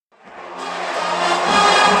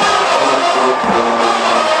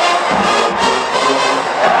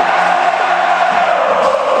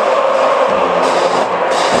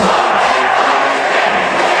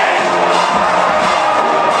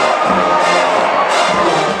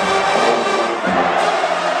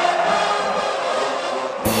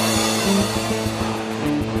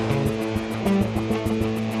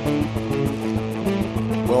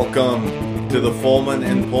Pullman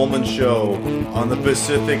and Pullman Show on the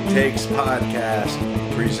Pacific Takes podcast,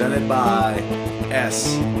 presented by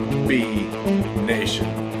SB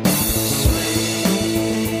Nation.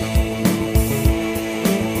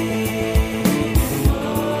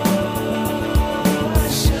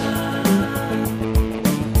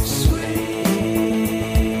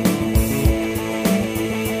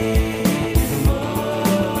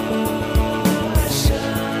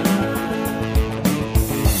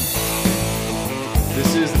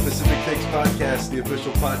 The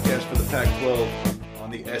official podcast for the Pac-12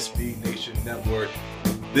 on the SB Nation Network.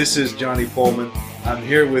 This is Johnny Pullman. I'm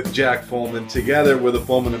here with Jack Pullman. Together we're the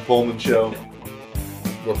Pullman and Pullman Show.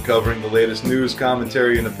 We're covering the latest news,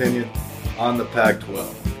 commentary, and opinion on the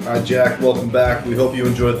Pac-12. All right, Jack, welcome back. We hope you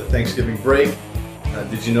enjoyed the Thanksgiving break.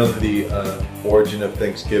 Did you know that the origin of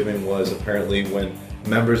Thanksgiving was apparently when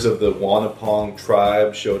members of the Wanapong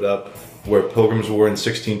tribe showed up where pilgrims were in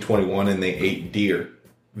 1621 and they ate deer,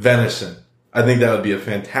 venison. I think that would be a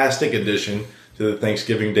fantastic addition to the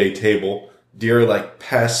Thanksgiving Day table. Deer are like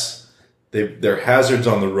pests. They're hazards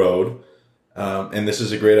on the road. And this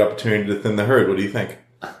is a great opportunity to thin the herd. What do you think?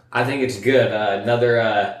 I think it's good.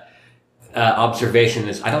 Another observation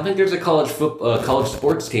is I don't think there's a college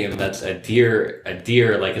sports team that's a deer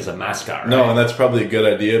like as a mascot, right? No, and that's probably a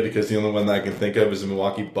good idea because the only one that I can think of is the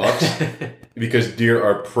Milwaukee Bucks because deer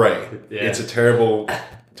are prey. Yeah. It's a terrible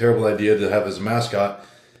idea to have as a mascot.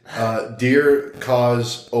 Deer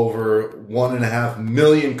cause over 1.5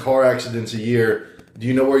 million car accidents a year. Do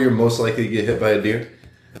you know where you're most likely to get hit by a deer?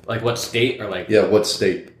 Like what state or like? Yeah, what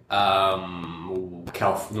state? Northern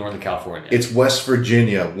California. It's West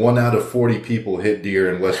Virginia. 1 out of 40 people hit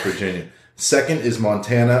deer in West Virginia. Second is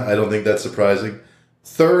Montana. I don't think that's surprising.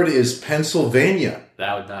 Third is Pennsylvania.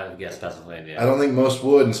 I would not have guessed Pennsylvania. I don't think most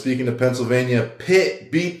would. And speaking of Pennsylvania,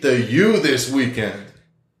 Pitt beat the U this weekend.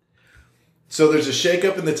 So there's a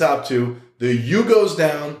shakeup in the top two. The U goes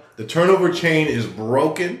down. The turnover chain is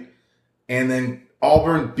broken. And then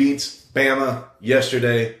Auburn beats Bama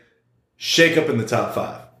yesterday. Shakeup in the top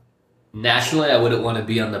five. Nationally, I wouldn't want to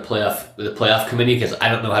be on the playoff committee because I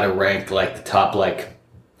don't know how to rank like the top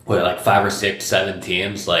 5 or 6, 7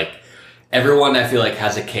 teams. Like everyone, I feel like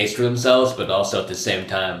has a case for themselves, but also at the same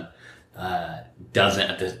time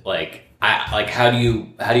doesn't. How do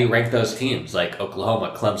you rank those teams? Like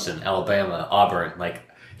Oklahoma, Clemson, Alabama, Auburn. Like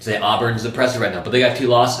say Auburn's impressive right now, but they got 2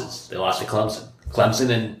 losses. They lost to Clemson.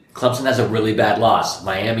 Clemson has a really bad loss.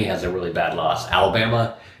 Miami has a really bad loss.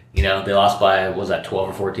 Alabama, they lost by 12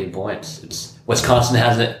 or 14 points. It's Wisconsin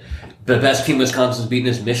has it. The best team Wisconsin's beaten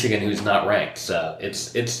is Michigan, who's not ranked. So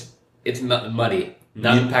it's muddy.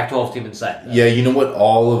 Not a Pac-12 team in sight. Yeah, you know what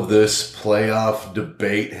all of this playoff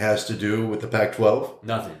debate has to do with the Pac-12?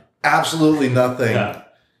 Nothing. Absolutely nothing. Yeah.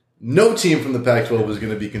 No team from the Pac-12 is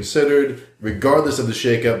going to be considered. Regardless of the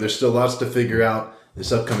shakeup, there's still lots to figure out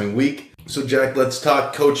this upcoming week. So, Jack, let's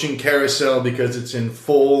talk coaching carousel because it's in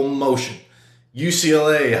full motion.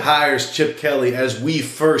 UCLA hires Chip Kelly as we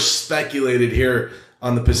first speculated here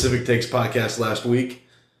on the Pacific Takes podcast last week.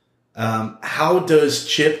 How does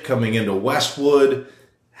Chip coming into Westwood,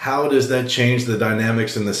 how does that change the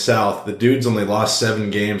dynamics in the South? The dude's only lost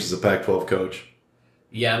 7 games as a Pac-12 coach.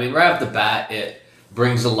 Yeah, I mean, right off the bat, it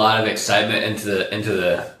brings a lot of excitement into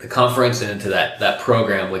the conference and into that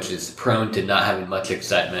program, which is prone to not having much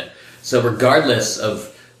excitement. So regardless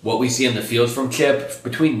of what we see in the field from Chip,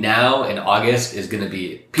 between now and August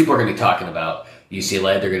people are going to be talking about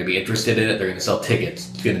UCLA. They're going to be interested in it. They're going to sell tickets.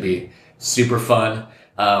 It's going to be super fun.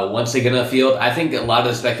 Once they get on the field, I think a lot of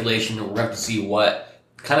the speculation, we're going to have to see what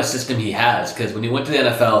kind of system he has. Because when he went to the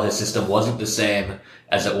NFL, his system wasn't the same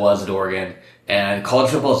as it was at Oregon. And college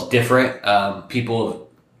football is different. People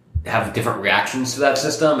have different reactions to that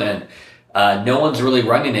system, and no one's really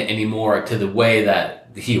running it anymore to the way that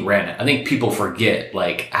he ran it. I think people forget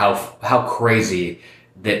how crazy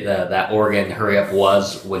that Oregon hurry up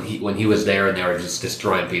was when he was there and they were just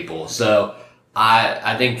destroying people. So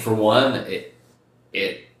I think for one,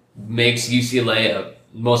 it makes UCLA a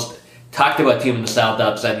most talked about team in the South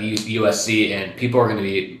outside of USC, and people are going to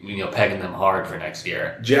be pegging them hard for next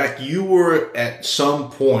year. Jack, you were at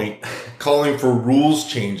some point calling for rules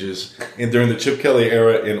changes, and during the Chip Kelly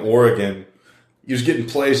era in Oregon, he was getting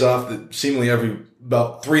plays off that seemingly every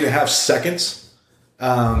about 3.5 seconds.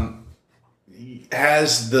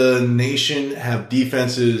 Has the nation have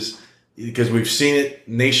defenses, because we've seen it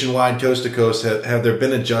nationwide, coast to coast, have there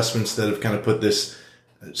been adjustments that have kind of put this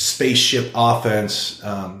spaceship offense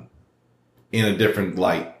in a different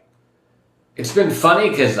light? It's been funny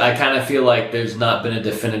because I kind of feel like there's not been a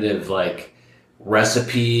definitive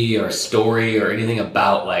recipe or story or anything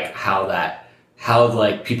about how how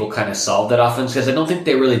like people kind of solved that offense, because I don't think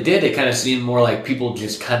they really did. It kind of seemed more like people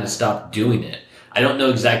just kind of stopped doing it. I don't know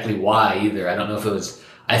exactly why either. I don't know if it was.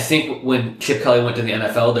 I think when Chip Kelly went to the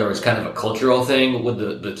NFL, there was kind of a cultural thing with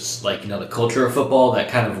the culture of football that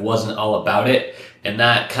kind of wasn't all about it, and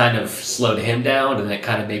that kind of slowed him down, and it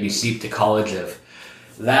kind of maybe seeped to college of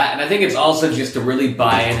that. And I think it's also just to really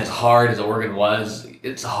buy in as hard as Oregon was.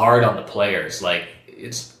 It's hard on the players. Like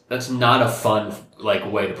that's not a fun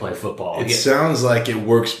way to play football. It sounds like it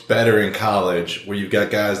works better in college where you've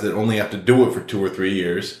got guys that only have to do it for 2 or 3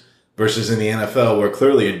 years versus in the NFL where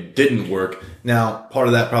clearly it didn't work. Now, part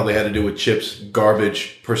of that probably had to do with Chip's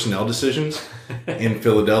garbage personnel decisions in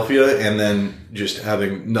Philadelphia and then just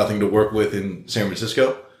having nothing to work with in San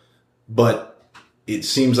Francisco. But it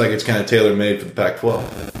seems like it's kind of tailor-made for the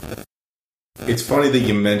Pac-12. It's funny that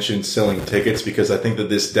you mentioned selling tickets because I think that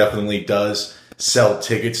this definitely does sell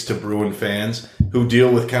tickets to Bruin fans who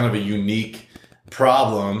deal with kind of a unique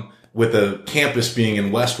problem with the campus being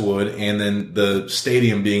in Westwood and then the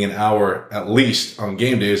stadium being an hour at least on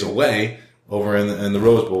game days away over in the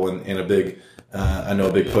Rose Bowl. And a big, I know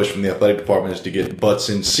a big push from the athletic department is to get butts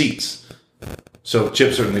in seats. So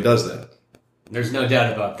Chip certainly does that. There's no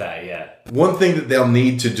doubt about that, yeah. One thing that they'll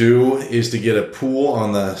need to do is to get a pool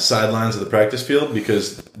on the sidelines of the practice field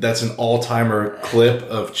because that's an all-timer clip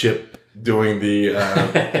of Chip doing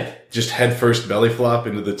the just head-first belly flop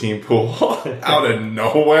into the team pool out of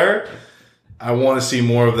nowhere. I want to see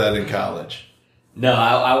more of that in college. No,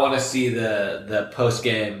 I want to see the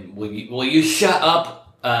post-game. Will you shut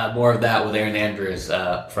up more of that with Aaron Andrews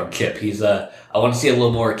from Chip? I want to see a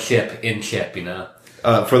little more Chip in Chip, you know?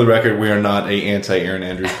 For the record, we are not a anti-Aaron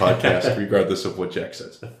Andrews podcast, regardless of what Jack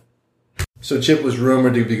says. So Chip was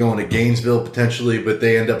rumored to be going to Gainesville potentially, but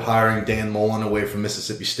they end up hiring Dan Mullen away from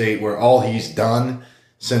Mississippi State, where all he's done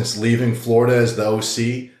since leaving Florida as the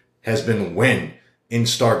OC has been win in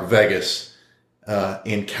Stark Vegas,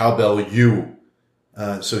 in Cowbell U.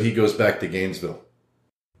 So he goes back to Gainesville.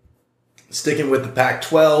 Sticking with the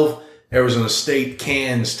Pac-12, Arizona State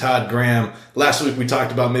cans Todd Graham. Last week we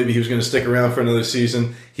talked about maybe he was going to stick around for another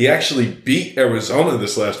season. He actually beat Arizona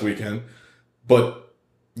this last weekend, but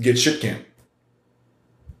gets shit canned.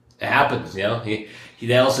 It happens, you know.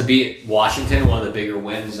 They also beat Washington, one of the bigger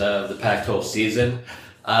wins of the Pac-12 season.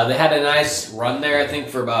 They had a nice run there, I think,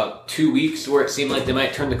 for about 2 weeks where it seemed like they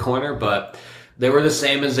might turn the corner, but they were the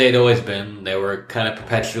same as they'd always been. They were kind of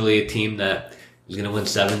perpetually a team that was going to win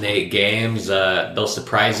 7 to 8 games. They'll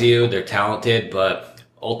surprise you. They're talented, but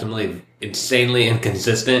ultimately insanely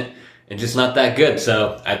inconsistent and just not that good.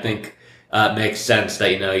 So I think it makes sense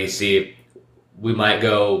that, you see we might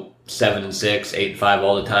go 7-6, 8-5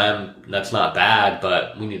 all the time. That's not bad,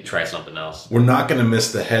 but we need to try something else. We're not going to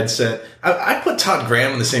miss the headset. I put Todd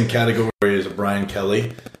Graham in the same category as Brian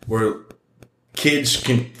Kelly, where kids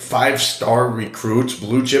can 5-star recruits,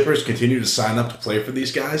 blue chippers, continue to sign up to play for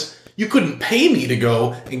these guys. You couldn't pay me to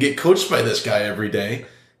go and get coached by this guy every day.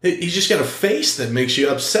 He's just got a face that makes you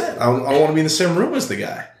upset. I want to be in the same room as the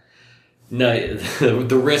guy. No,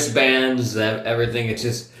 the wristbands, everything, it's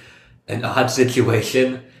just an odd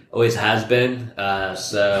situation. Always has been.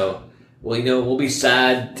 We'll be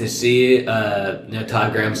sad to see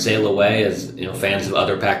Todd Graham sail away as fans of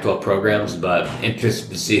other Pac-12 programs, but interested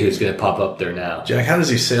to see who's going to pop up there now. Jack, how does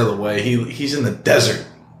he sail away? He's in the desert.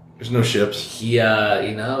 There's no ships. He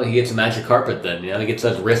gets a magic carpet then. He gets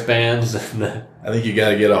those wristbands. I think you got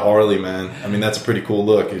to get a Harley, man. I mean, that's a pretty cool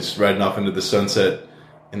look. He's riding off into the sunset,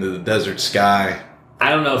 into the desert sky. I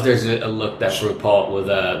don't know if there's a look that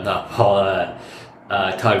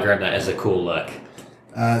Todd Graham that is a cool look.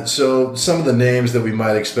 So some of the names that we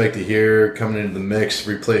might expect to hear coming into the mix,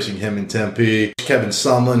 replacing him in Tempe. Kevin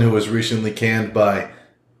Sumlin, who was recently canned by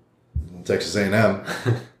Texas A&M.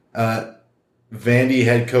 Vandy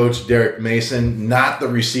head coach Derek Mason, not the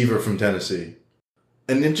receiver from Tennessee.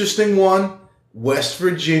 An interesting one, West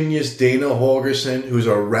Virginia's Dana Holgerson, who's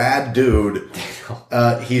a rad dude.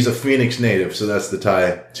 He's a Phoenix native, so that's the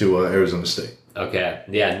tie to Arizona State. Okay,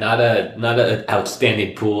 yeah, not an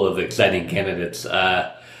outstanding pool of exciting candidates.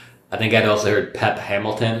 I think I'd also heard Pep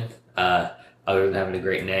Hamilton, other than having a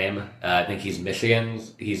great name. I think he's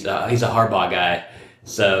Michigan's. He's a Harbaugh guy,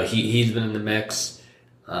 so he's been in the mix.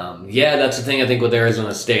 That's the thing I think with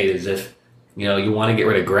Arizona State is if you want to get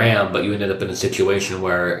rid of Graham, but you ended up in a situation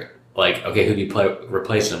where okay, who do you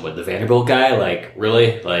replace him with? The Vanderbilt guy?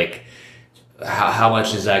 Really? How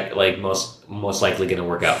much is that most likely going to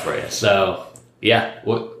work out for you? So. Yeah,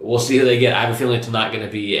 we'll see who they get. I have a feeling it's not going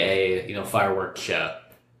to be a fireworks show.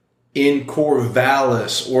 In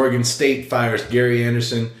Corvallis, Oregon State fires Gary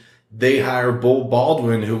Anderson. they hire Bull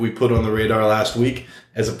Baldwin, who we put on the radar last week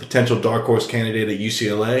as a potential dark horse candidate at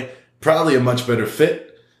UCLA. Probably a much better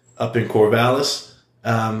fit up in Corvallis.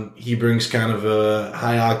 He brings kind of a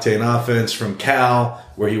high-octane offense from Cal,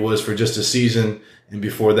 where he was for just a season. And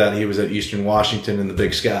before that, he was at Eastern Washington in the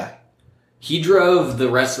Big Sky. He drove the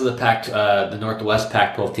rest of the Northwest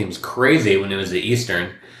Pac-12 teams crazy when it was at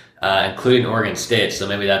Eastern, including Oregon State. So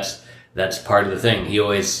maybe that's part of the thing. He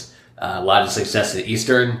always a lot of success at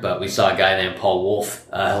Eastern, but we saw a guy named Paul Wolf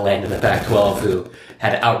land in the Pac-12 who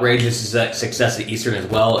had outrageous success at Eastern as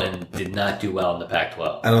well and did not do well in the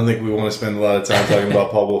Pac-12. I don't think we want to spend a lot of time talking about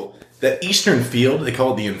Paul Wolf. That Eastern field, they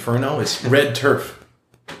call it the Inferno, it's red turf.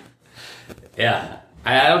 Yeah.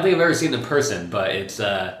 I don't think I've ever seen it in person, but it's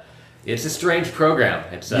a strange program.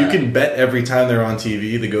 You can bet every time they're on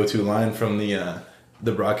TV, the go-to line from the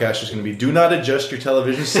broadcaster is going to be, do not adjust your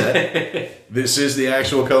television set. This is the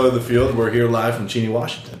actual color of the field. We're here live from Cheney,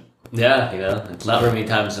 Washington. Yeah, it's not very many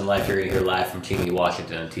times in life you're going to hear live from Cheney,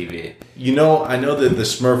 Washington on TV. I know that the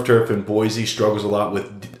Smurf turf in Boise struggles a lot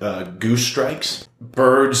with goose strikes.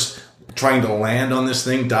 Birds trying to land on this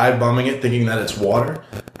thing, dive bombing it, thinking that it's water.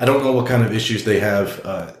 I don't know what kind of issues they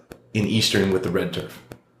have in Eastern with the red turf.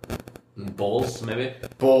 Bulls, maybe?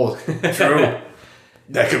 Bulls, true.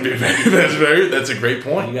 That could be that's a great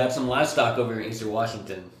point. You got some livestock over in Eastern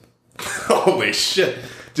Washington. Holy shit.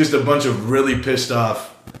 Just a bunch of really pissed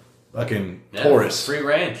off fucking tourists. Free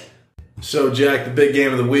range. So, Jack, the big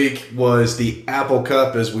game of the week was the Apple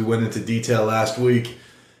Cup, as we went into detail last week.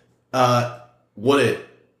 What a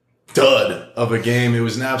dud of a game. It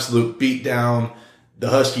was an absolute beatdown. The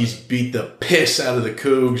Huskies beat the piss out of the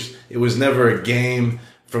Cougs. It was never a game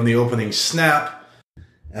from the opening snap.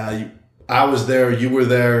 I was there. You were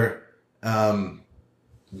there.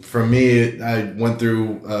 For me, I went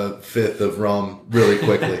through a fifth of rum really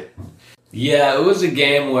quickly. Yeah, it was a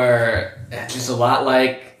game where just a lot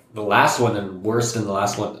like the last one and worse than the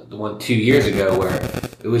last one, the one 2 years ago, where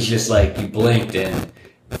it was just like you blinked and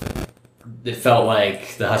it felt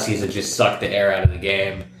like the Huskies had just sucked the air out of the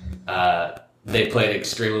game. They played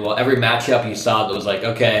extremely well. Every matchup you saw that was like,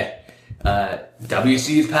 okay,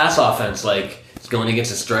 WC's pass offense, like it's going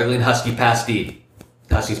against a struggling Husky pass D.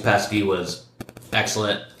 Huskies pass D was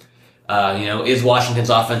excellent. Is Washington's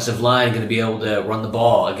offensive line going to be able to run the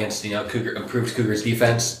ball against, improved Cougars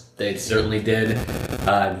defense? They certainly did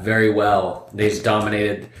very well. They just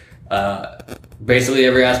dominated basically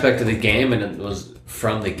every aspect of the game, and it was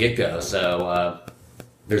from the get-go. So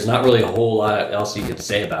there's not really a whole lot else you could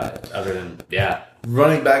say about it other than, yeah.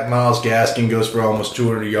 Running back Myles Gaskin goes for almost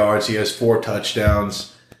 200 yards. He has 4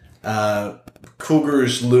 touchdowns.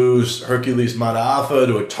 Cougars lose Hercules Mataafa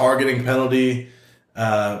to a targeting penalty.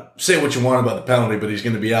 Say what you want about the penalty, but he's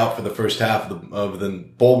going to be out for the first half of the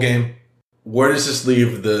bowl game. Where does this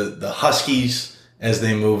leave the Huskies as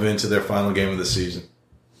they move into their final game of the season?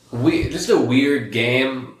 Just a weird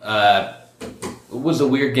game. It was a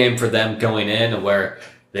weird game for them going in where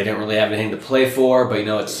they didn't really have anything to play for, but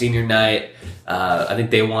it's senior night. I think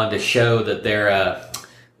they wanted to show that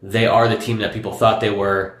they are the team that people thought they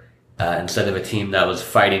were, instead of a team that was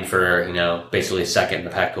fighting for, basically second in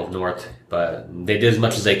the Pac-12 North. But they did as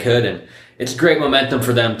much as they could, and it's great momentum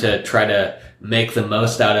for them to try to make the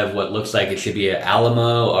most out of what looks like it should be an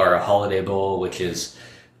Alamo or a Holiday Bowl, which is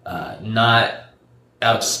not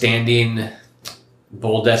outstanding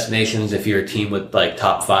bowl destinations if you're a team with like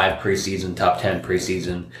top 5 preseason, top 10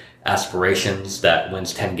 preseason aspirations that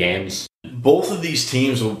wins 10 games. Both of these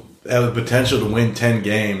teams will have the potential to win 10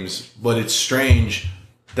 games, but it's strange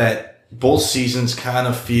that both seasons kind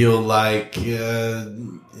of feel like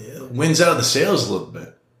wins out of the sails a little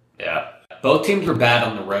bit. Yeah. Both teams were bad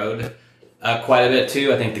on the road quite a bit,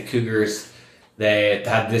 too. I think the Cougars, they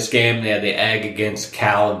had this game. They had the egg against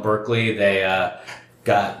Cal and Berkeley. They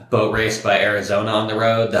got boat raced by Arizona on the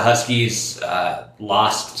road. The Huskies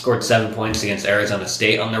scored 7 points against Arizona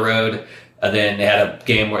State on the road. Then they had a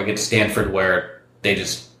game against Stanford where they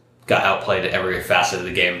just got outplayed at every facet of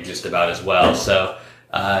the game just about as well. So,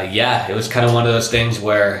 it was kind of one of those things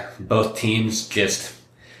where both teams just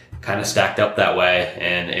kind of stacked up that way,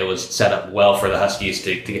 and it was set up well for the Huskies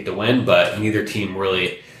to get the win, but neither team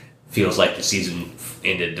really feels like the season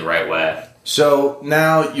ended the right way. So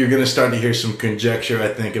now you're going to start to hear some conjecture, I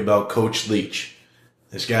think, about Coach Leach.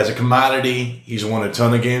 This guy's a commodity. He's won a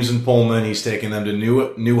ton of games in Pullman. He's taken them to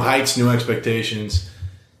new heights, new expectations.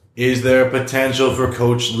 Is there potential for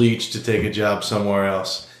Coach Leach to take a job somewhere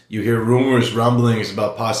else? You hear rumors, rumblings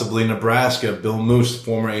about possibly Nebraska. Bill Moose,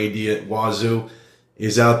 former AD at Wazoo,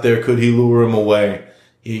 is out there. Could he lure him away?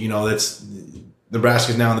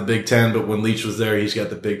 Nebraska's now in the Big Ten, but when Leach was there, he's got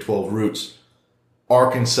the Big 12 roots.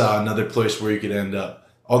 Arkansas, another place where you could end up.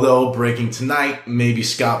 Although breaking tonight, maybe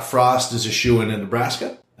Scott Frost is a shoo-in in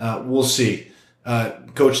Nebraska. We'll see.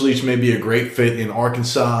 Coach Leach may be a great fit in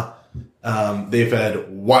Arkansas. They've had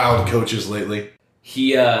wild coaches lately.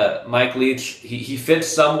 Mike Leach, he fits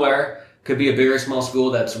somewhere. Could be a big or small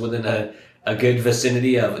school that's within a good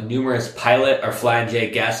vicinity of numerous Pilot or Flying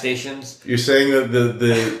J gas stations. You're saying that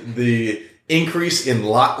the increase in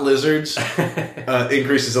lot lizards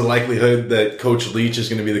increases the likelihood that Coach Leach is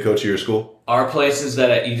going to be the coach of your school? Are places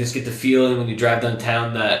that you just get the feeling when you drive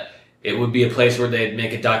downtown that it would be a place where they'd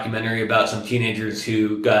make a documentary about some teenagers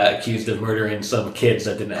who got accused of murdering some kids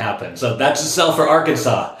that didn't happen. So that's a sell for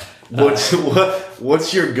Arkansas.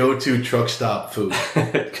 What's your go-to truck stop food?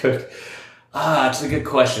 That's a good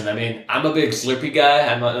question. I mean, I'm a big Slurpee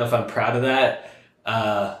guy. I don't know if I'm proud of that.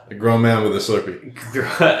 A grown man with a Slurpee.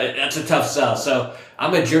 That's a tough sell. So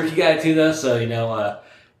I'm a jerky guy too, though. So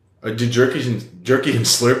do jerky and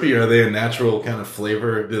Slurpee, are they a natural kind of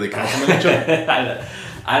flavor? Do they complement each other?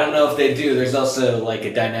 I don't know if they do. There's also like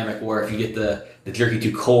a dynamic where if you get the jerky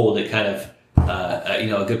too cold, it kind of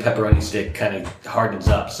a good pepperoni stick kind of hardens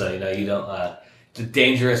up. So you don't. It's a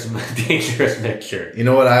dangerous mixture. You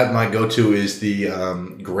know what? My go-to is the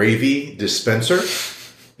gravy dispenser.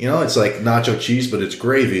 It's like nacho cheese, but it's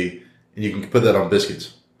gravy, and you can put that on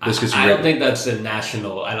biscuits. I don't think that's a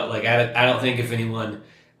national. I don't think if anyone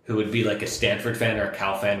who would be like a Stanford fan or a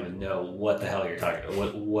Cal fan would know what the hell you're talking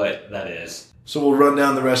about. What that is. So we'll run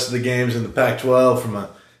down the rest of the games in the Pac-12 from a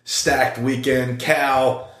stacked weekend.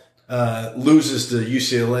 Cal loses to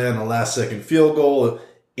UCLA on the last-second field goal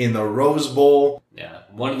in the Rose Bowl. Yeah,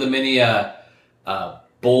 one of the many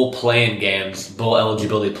bowl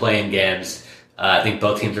eligibility playing games. I think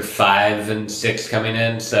both teams are 5 and 6 coming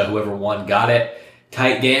in, so whoever won got it.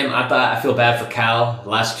 Tight game. I feel bad for Cal. The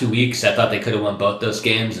last 2 weeks, I thought they could have won both those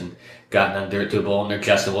games and gotten under to a bowl in their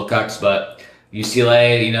Justin Wilcox, but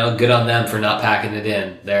UCLA, good on them for not packing it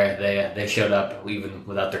in. They showed up even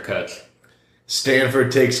without their coach.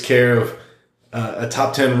 Stanford takes care of a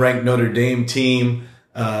top 10 ranked Notre Dame team.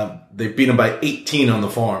 They beat them by 18 on the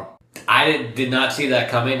farm. I did not see that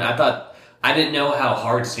coming. I didn't know how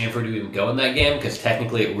hard Stanford would even go in that game because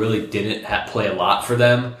technically it really didn't play a lot for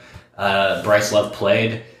them. Bryce Love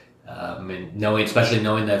played. Especially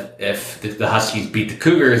knowing that if the Huskies beat the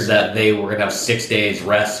Cougars, that they were going to have 6 days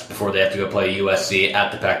rest before they have to go play USC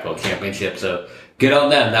at the Pac-12 championship. So good on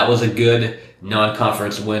them. That was a good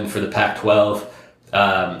non-conference win for the Pac-12,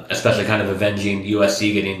 especially kind of avenging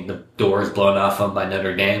USC getting the doors blown off them by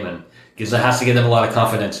Notre Dame, and because it has to give them a lot of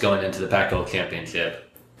confidence going into the Pac-12 championship.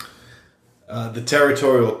 The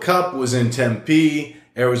Territorial Cup was in Tempe.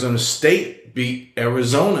 Arizona State beat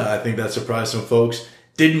Arizona. I think that surprised some folks.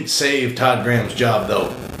 Didn't save Todd Graham's job,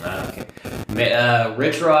 though. Okay.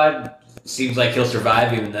 Rich Rod seems like he'll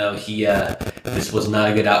survive, even though this was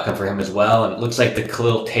not a good outcome for him as well. And it looks like the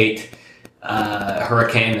Khalil Tate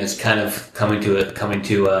hurricane is kind of coming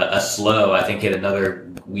to a slow. I think he had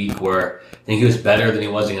another week where I think he was better than he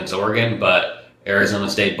was against Oregon, but Arizona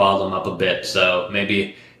State balled him up a bit. So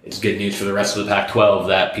maybe it's good news for the rest of the Pac-12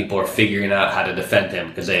 that people are figuring out how to defend him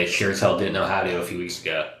because they sure as hell didn't know how to a few weeks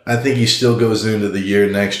ago. I think he still goes into the year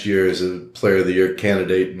next year as a Player of the Year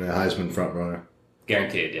candidate and a Heisman frontrunner.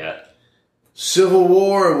 Guaranteed, yeah. Civil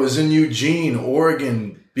War was in Eugene.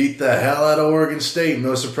 Oregon beat the hell out of Oregon State.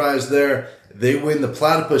 No surprise there. They win the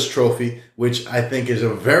Platypus Trophy, which I think is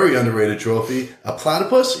a very underrated trophy. A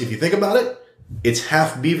platypus, if you think about it, it's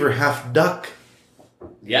half beaver, half duck.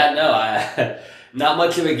 Yeah, no, not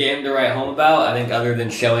much of a game to write home about. I think other than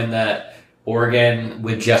showing that Oregon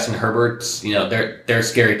with Justin Herbert's, they're a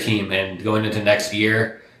scary team, and going into next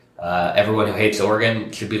year, everyone who hates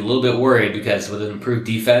Oregon should be a little bit worried because with an improved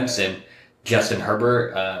defense and Justin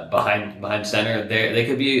Herbert behind center, they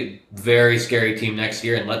could be a very scary team next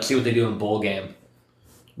year, and let's see what they do in bowl game.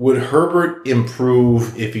 Would Herbert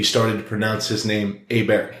improve if he started to pronounce his name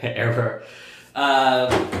Herbert? Herbert.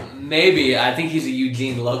 Maybe. I think he's a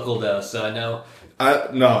Eugene local, though, so I know.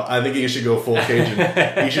 No, I think he should go full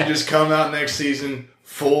Cajun. He should just come out next season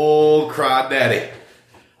full crawdaddy.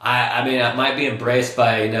 I mean, I might be embraced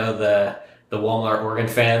by the Walmart Oregon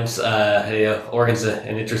fans. Oregon's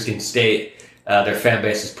an interesting state. Their fan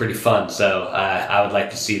base is pretty fun, so I would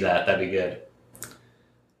like to see that. That'd be good.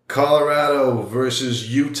 Colorado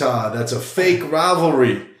versus Utah. That's a fake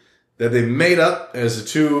rivalry that they made up as the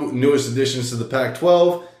two newest additions to the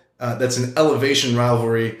Pac-12. That's an elevation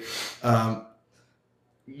rivalry.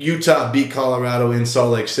 Utah beat Colorado in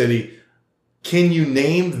Salt Lake City. Can you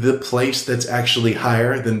name the place that's actually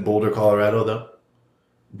higher than Boulder, Colorado, though?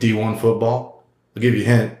 D1 football? I'll give you a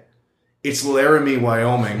hint. It's Laramie,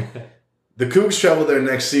 Wyoming. The Cougs travel there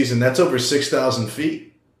next season. That's over 6,000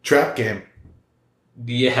 feet. Trap game.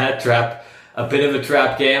 Yeah, trap. A bit of a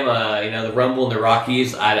trap game. The Rumble and the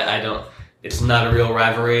Rockies. I don't. It's not a real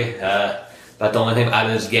rivalry. But the only thing out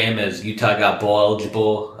of this game is Utah got bowl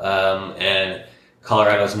eligible, and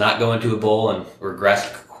Colorado's not going to a bowl and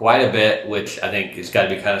regressed quite a bit, which I think has got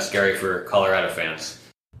to be kind of scary for Colorado fans.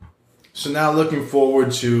 So now looking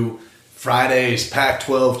forward to Friday's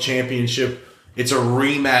Pac-12 championship. It's a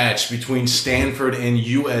rematch between Stanford and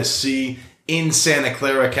USC in Santa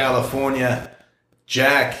Clara, California.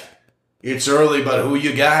 Jack, it's early, but who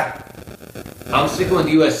you got? I'm sticking with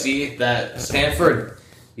USC. That Stanford,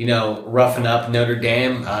 roughing up Notre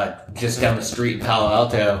Dame just down the street in Palo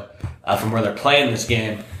Alto from where they're playing this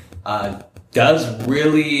game does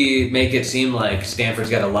really make it seem like Stanford's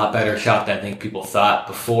got a lot better shot than I think people thought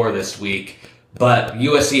before this week. But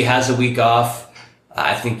USC has a week off.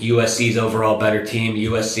 I think USC's overall better team.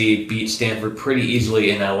 USC beat Stanford pretty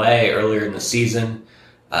easily in LA earlier in the season.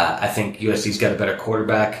 I think USC's got a better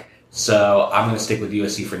quarterback. So I'm going to stick with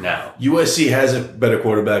USC for now. USC has a better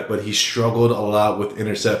quarterback, but he struggled a lot with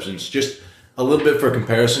interceptions. Just a little bit for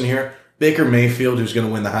comparison here. Baker Mayfield, who's going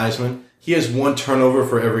to win the Heisman, he has 1 turnover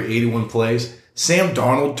for every 81 plays. Sam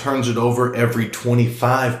Darnold turns it over every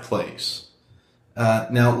 25 plays.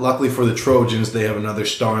 Now, luckily for the Trojans, they have another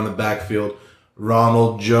star in the backfield,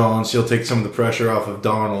 Ronald Jones. He'll take some of the pressure off of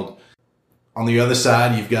Darnold. On the other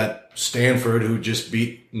side, you've got Stanford, who just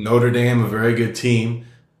beat Notre Dame, a very good team.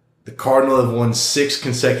 The Cardinals have won 6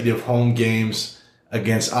 consecutive home games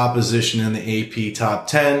against opposition in the AP Top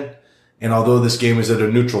 10. And although this game is at a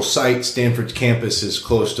neutral site, Stanford's campus is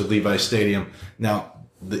close to Levi Stadium. Now,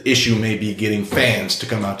 the issue may be getting fans to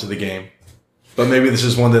come out to the game. But maybe this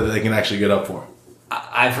is one that they can actually get up for.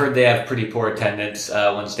 I've heard they have pretty poor attendance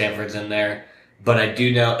when Stanford's in there. But I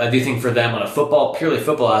do think for them on a purely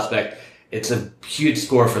football aspect, it's a huge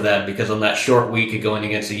score for them because on that short week of going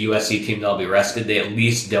against a USC team that'll be rested, they at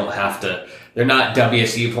least don't have to. They're not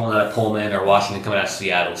WSU pulling out of Pullman or Washington coming out of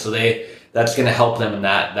Seattle. So that's going to help them in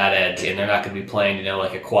that edge, and they're not going to be playing,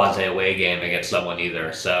 like a quasi away game against someone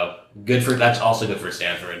either. So that's also good for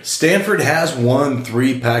Stanford. Stanford has won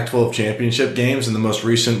 3 Pac-12 championship games, and the most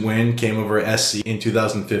recent win came over SC in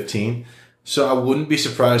 2015. So I wouldn't be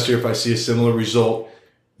surprised here if I see a similar result.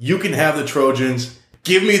 You can have the Trojans.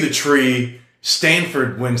 Give me the tree.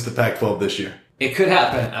 Stanford wins the Pac-12 this year. It could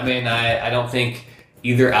happen. I mean, I don't think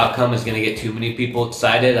either outcome is going to get too many people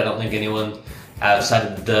excited. I don't think anyone outside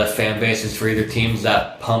of the fan bases for either team's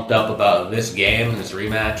that pumped up about this game, this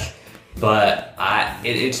rematch. But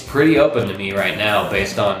it's pretty open to me right now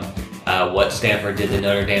based on what Stanford did to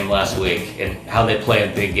Notre Dame last week and how they play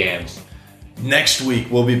in big games. Next week,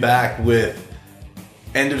 we'll be back with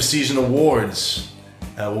end-of-season awards.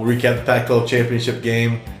 We'll recap the Pac-12 championship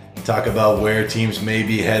game, talk about where teams may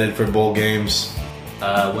be headed for bowl games.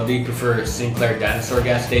 Whether you prefer Sinclair dinosaur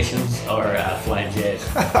gas stations or Flying J's.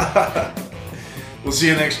 We'll see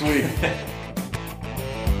you next week.